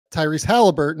Tyrese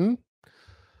Haliburton,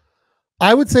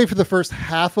 I would say for the first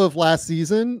half of last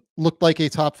season, looked like a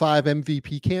top 5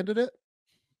 MVP candidate.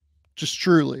 Just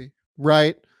truly,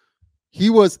 right? He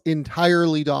was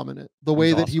entirely dominant. The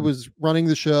way that he was running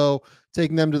the show,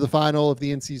 taking them to the final of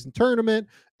the in-season tournament,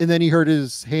 and then he hurt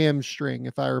his hamstring,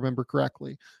 if I remember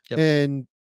correctly. Yep. And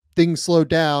things slowed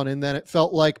down, and then it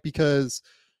felt like because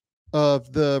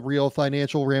of the real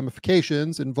financial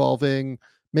ramifications involving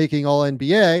making all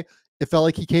NBA, it felt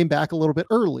like he came back a little bit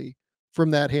early from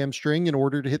that hamstring in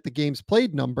order to hit the games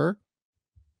played number,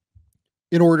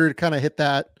 in order to kind of hit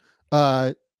that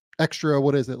extra,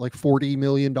 what is it, like $40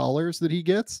 million that he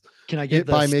gets? Can I get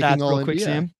the by stats making all real quick, NBA?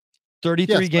 Sam?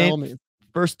 33 Yes, games,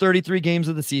 first 33 games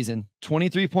of the season,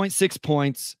 23.6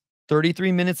 points,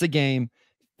 33 minutes a game,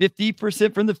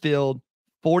 50% from the field,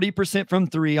 40% from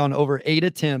 3 on over 8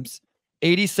 attempts,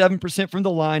 87% from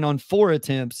the line on 4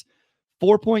 attempts,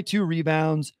 4.2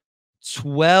 rebounds,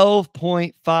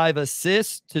 12.5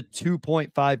 assists to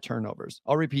 2.5 turnovers.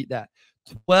 I'll repeat that.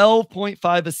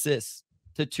 12.5 assists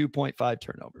to 2.5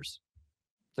 turnovers.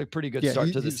 It's a pretty good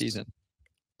start to the season.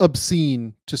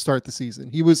 Obscene to start the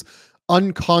season. He was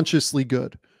unconsciously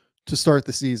good to start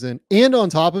the season. And on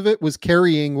top of it, was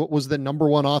carrying what was the number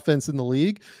 1 offense in the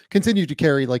league, continued to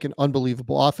carry like an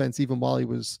unbelievable offense, even while he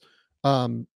was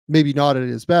maybe not at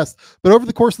his best. But over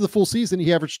the course of the full season,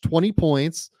 he averaged 20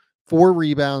 points, 4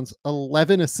 rebounds,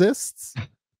 11 assists.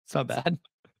 It's not bad.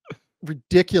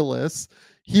 Ridiculous.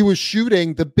 He was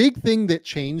shooting. The big thing that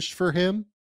changed for him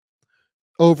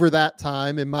over that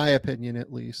time, in my opinion,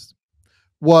 at least,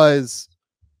 was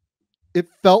it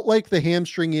felt like the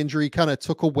hamstring injury kind of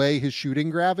took away his shooting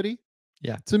gravity.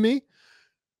 Yeah. To me,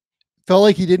 felt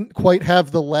like he didn't quite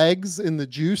have the legs and the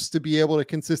juice to be able to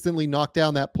consistently knock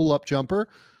down that pull-up jumper.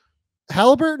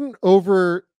 Haliburton,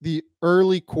 over the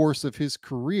early course of his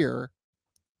career,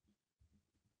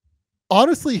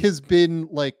 honestly has been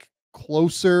like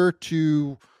closer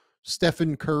to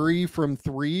Stephen Curry from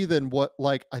 3 than what,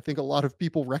 like, I think a lot of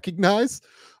people recognize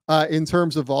in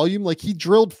terms of volume. Like, he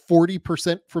drilled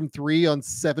 40% from 3 on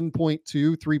 7.2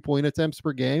 3-point attempts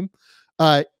per game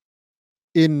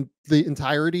in the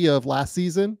entirety of last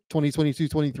season,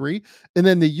 2022-23. And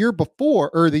then the year before,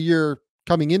 or the year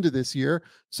coming into this year,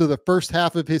 so the first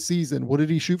half of his season, what did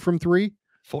he shoot from 3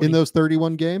 in those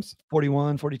 31 games?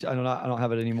 41, 42. I don't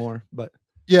have it anymore, but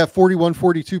yeah, 41,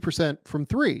 42% from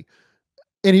 3.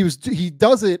 And he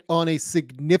does it on a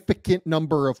significant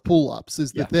number of pull-ups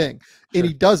is the thing. And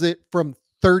he does it from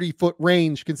 30-foot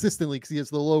range consistently because he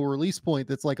has the low release point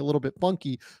that's like a little bit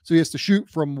funky. So he has to shoot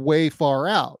from way far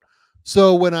out.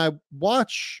 So when I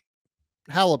watch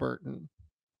Haliburton,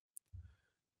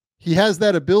 he has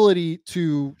that ability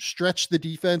to stretch the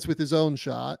defense with his own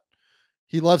shot.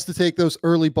 He loves to take those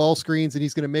early ball screens, and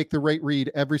he's going to make the right read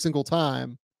every single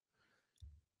time.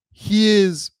 He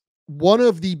is one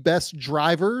of the best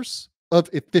drivers of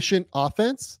efficient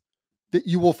offense that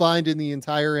you will find in the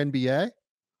entire NBA.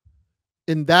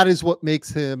 And that is what makes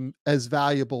him as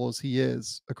valuable as he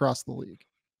is across the league.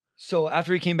 So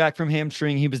after he came back from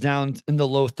hamstring, he was down in the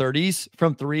low 30s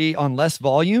from 3 on less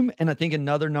volume. And I think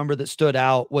another number that stood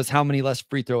out was how many less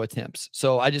free throw attempts.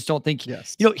 So I just don't think,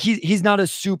 he's not a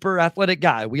super athletic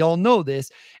guy. We all know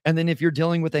this. And then if you're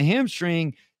dealing with a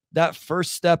hamstring, that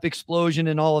first step explosion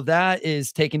and all of that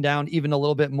is taken down even a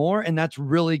little bit more. And that's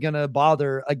really going to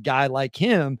bother a guy like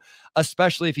him,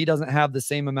 especially if he doesn't have the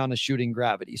same amount of shooting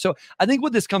gravity. So I think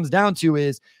what this comes down to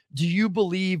is, do you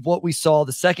believe what we saw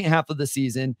the second half of the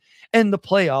season and the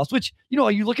playoffs, which,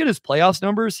 you look at his playoffs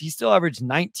numbers, he still averaged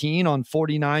 19 on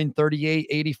 49, 38,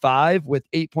 85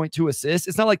 with 8.2 assists.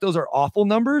 It's not like those are awful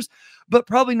numbers, but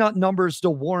probably not numbers to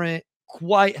warrant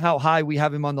quite how high we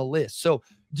have him on the list. So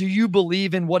do you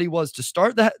believe in what he was to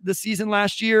start the season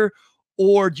last year?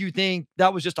 Or do you think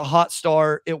that was just a hot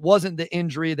start? It wasn't the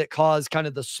injury that caused kind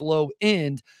of the slow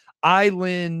end.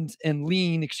 Lean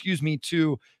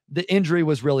to the injury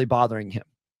was really bothering him.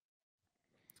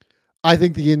 I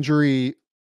think the injury,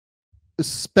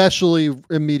 especially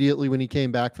immediately when he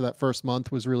came back for that first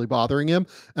month, was really bothering him.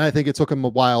 And I think it took him a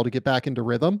while to get back into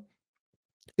rhythm.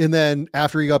 And then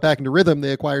after he got back into rhythm,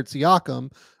 they acquired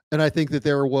Siakam. And I think that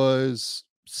there was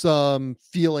some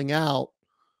feeling out.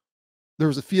 There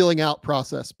was a feeling out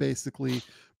process, basically,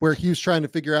 where he was trying to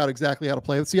figure out exactly how to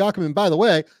play with Siakam. And by the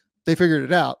way, they figured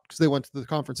it out because they went to the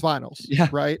conference finals. Yeah.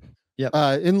 Right. Yeah.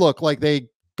 And look, like, they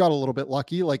got a little bit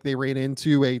lucky. Like, they ran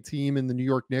into a team in the New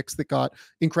York Knicks that got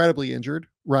incredibly injured.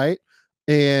 Right.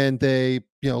 And they,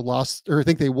 lost, or I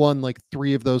think they won like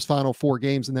 3 of those final 4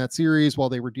 games in that series while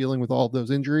they were dealing with all of those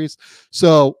injuries.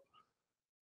 So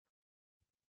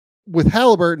with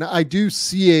Haliburton, I do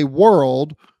see a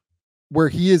world where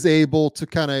he is able to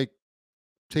kind of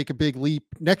take a big leap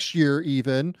next year,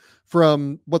 even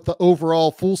from what the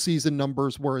overall full season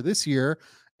numbers were this year.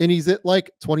 And he's at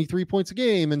like 23 points a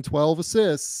game and 12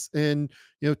 assists and,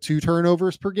 2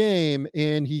 turnovers per game.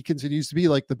 And he continues to be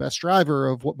like the best driver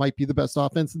of what might be the best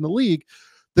offense in the league.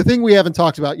 The thing we haven't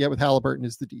talked about yet with Haliburton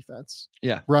is the defense.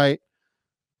 Yeah. Right.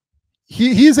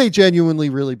 He is a genuinely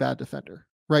really bad defender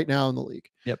right now in the league.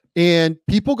 Yep. And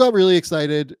people got really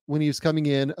excited when he was coming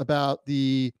in about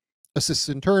the assist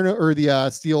and turnover or the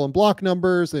steal and block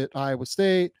numbers at Iowa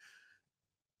State.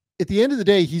 At the end of the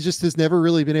day, he just has never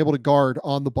really been able to guard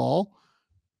on the ball.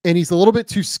 And he's a little bit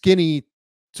too skinny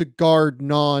to guard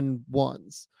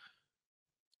non-ones.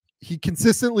 He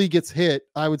consistently gets hit,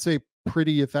 I would say,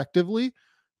 pretty effectively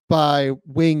by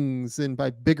wings and by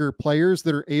bigger players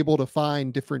that are able to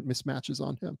find different mismatches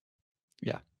on him.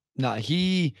 Yeah. No,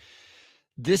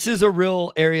 this is a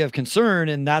real area of concern.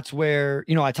 And that's where,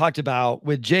 I talked about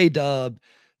with J-Dub,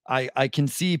 I can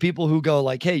see people who go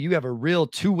like, hey, you have a real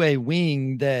two-way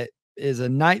wing that is a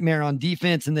nightmare on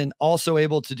defense and then also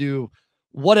able to do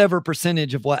whatever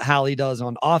percentage of what Hallie does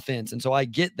on offense. And so I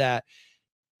get that.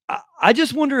 I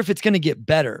just wonder if it's going to get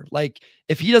better. Like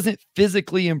if he doesn't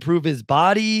physically improve his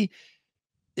body,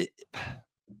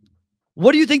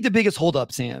 what do you think the biggest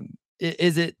holdup, Sam?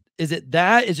 Is it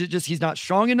that? Is it just he's not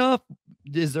strong enough?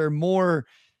 Is there more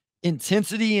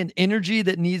intensity and energy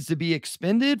that needs to be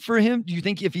expended for him? Do you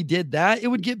think if he did that, it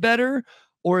would get better?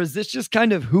 Or is this just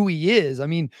kind of who he is? I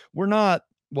mean, we're not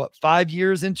 5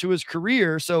 years into his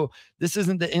career. So this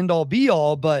isn't the end all be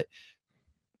all, but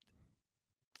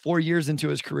 4 years into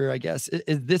his career, I guess,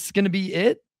 is this going to be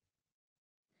it?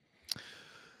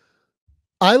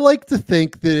 I like to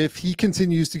think that if he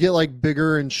continues to get like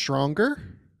bigger and stronger,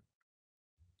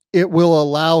 it will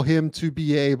allow him to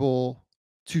be able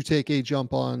to take a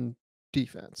jump on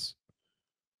defense.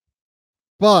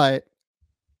 But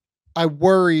I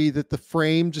worry that the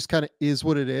frame just kind of is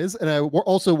what it is. And I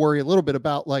also worry a little bit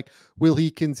about like, will he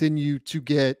continue to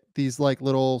get these like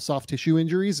little soft tissue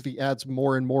injuries if he adds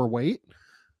more and more weight?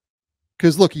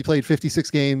 Because look, he played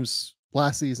 56 games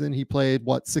last season. He played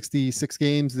 66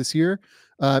 games this year,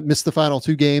 missed the final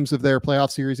 2 games of their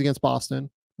playoff series against Boston.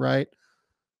 Right.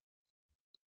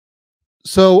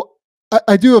 So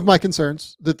I do have my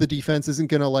concerns that the defense isn't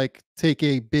going to like take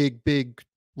a big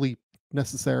leap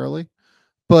necessarily.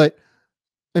 But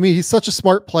I mean, he's such a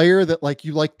smart player that like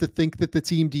you like to think that the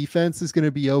team defense is going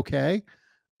to be okay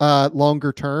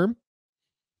longer term.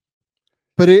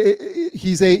 But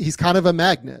he's kind of a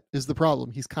magnet is the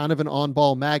problem. He's kind of an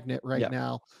on-ball magnet right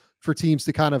now for teams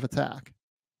to kind of attack.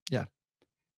 Yeah.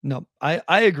 No, I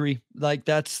agree. Like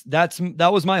that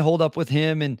was my holdup with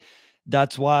him. And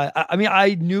that's why, I mean,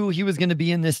 I knew he was going to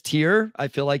be in this tier. I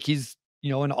feel like he's,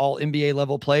 an all NBA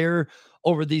level player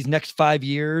over these next 5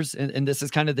 years. And this is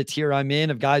kind of the tier I'm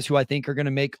in of guys who I think are going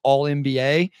to make all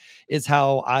NBA is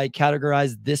how I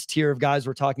categorize this tier of guys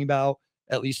we're talking about,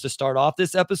 at least to start off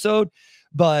this episode.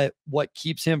 But what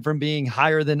keeps him from being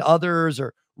higher than others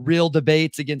or real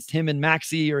debates against him and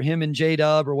Maxey or him and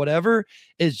J-Dub or whatever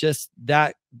is just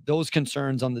those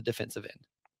concerns on the defensive end.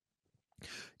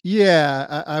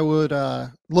 Yeah, I would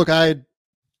look, I had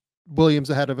Williams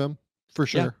ahead of him for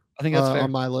sure. Yeah, I think that's fair.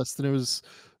 On my list. And it was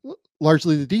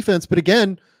largely the defense. But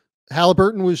again,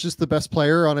 Haliburton was just the best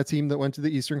player on a team that went to the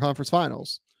Eastern Conference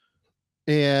Finals.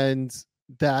 And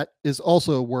that is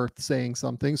also worth saying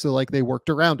something. So like they worked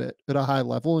around it at a high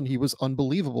level and he was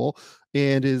unbelievable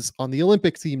and is on the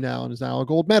Olympic team now and is now a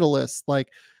gold medalist. Like,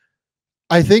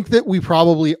 I think that we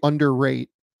probably underrate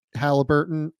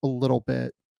Haliburton a little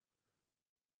bit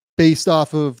based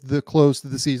off of the close to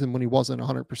the season when he wasn't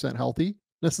 100% healthy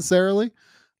necessarily.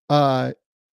 Haliburton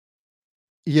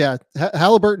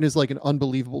is like an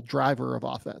unbelievable driver of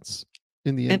offense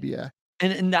in the NBA.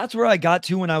 And that's where I got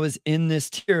to when I was in this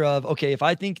tier of, okay, if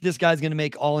I think this guy's going to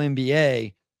make all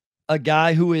NBA, a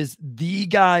guy who is the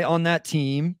guy on that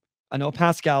team, I know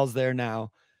Pascal's there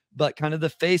now, but kind of the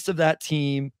face of that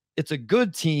team. It's a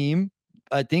good team.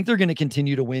 I think they're going to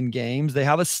continue to win games. They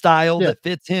have a style that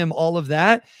fits him, all of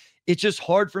that. It's just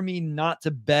hard for me not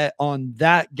to bet on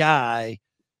that guy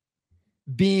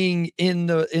being in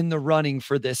the running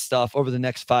for this stuff over the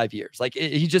next 5 years. Like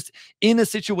he's just in a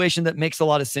situation that makes a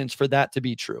lot of sense for that to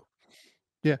be true.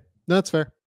 Yeah, that's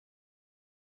fair.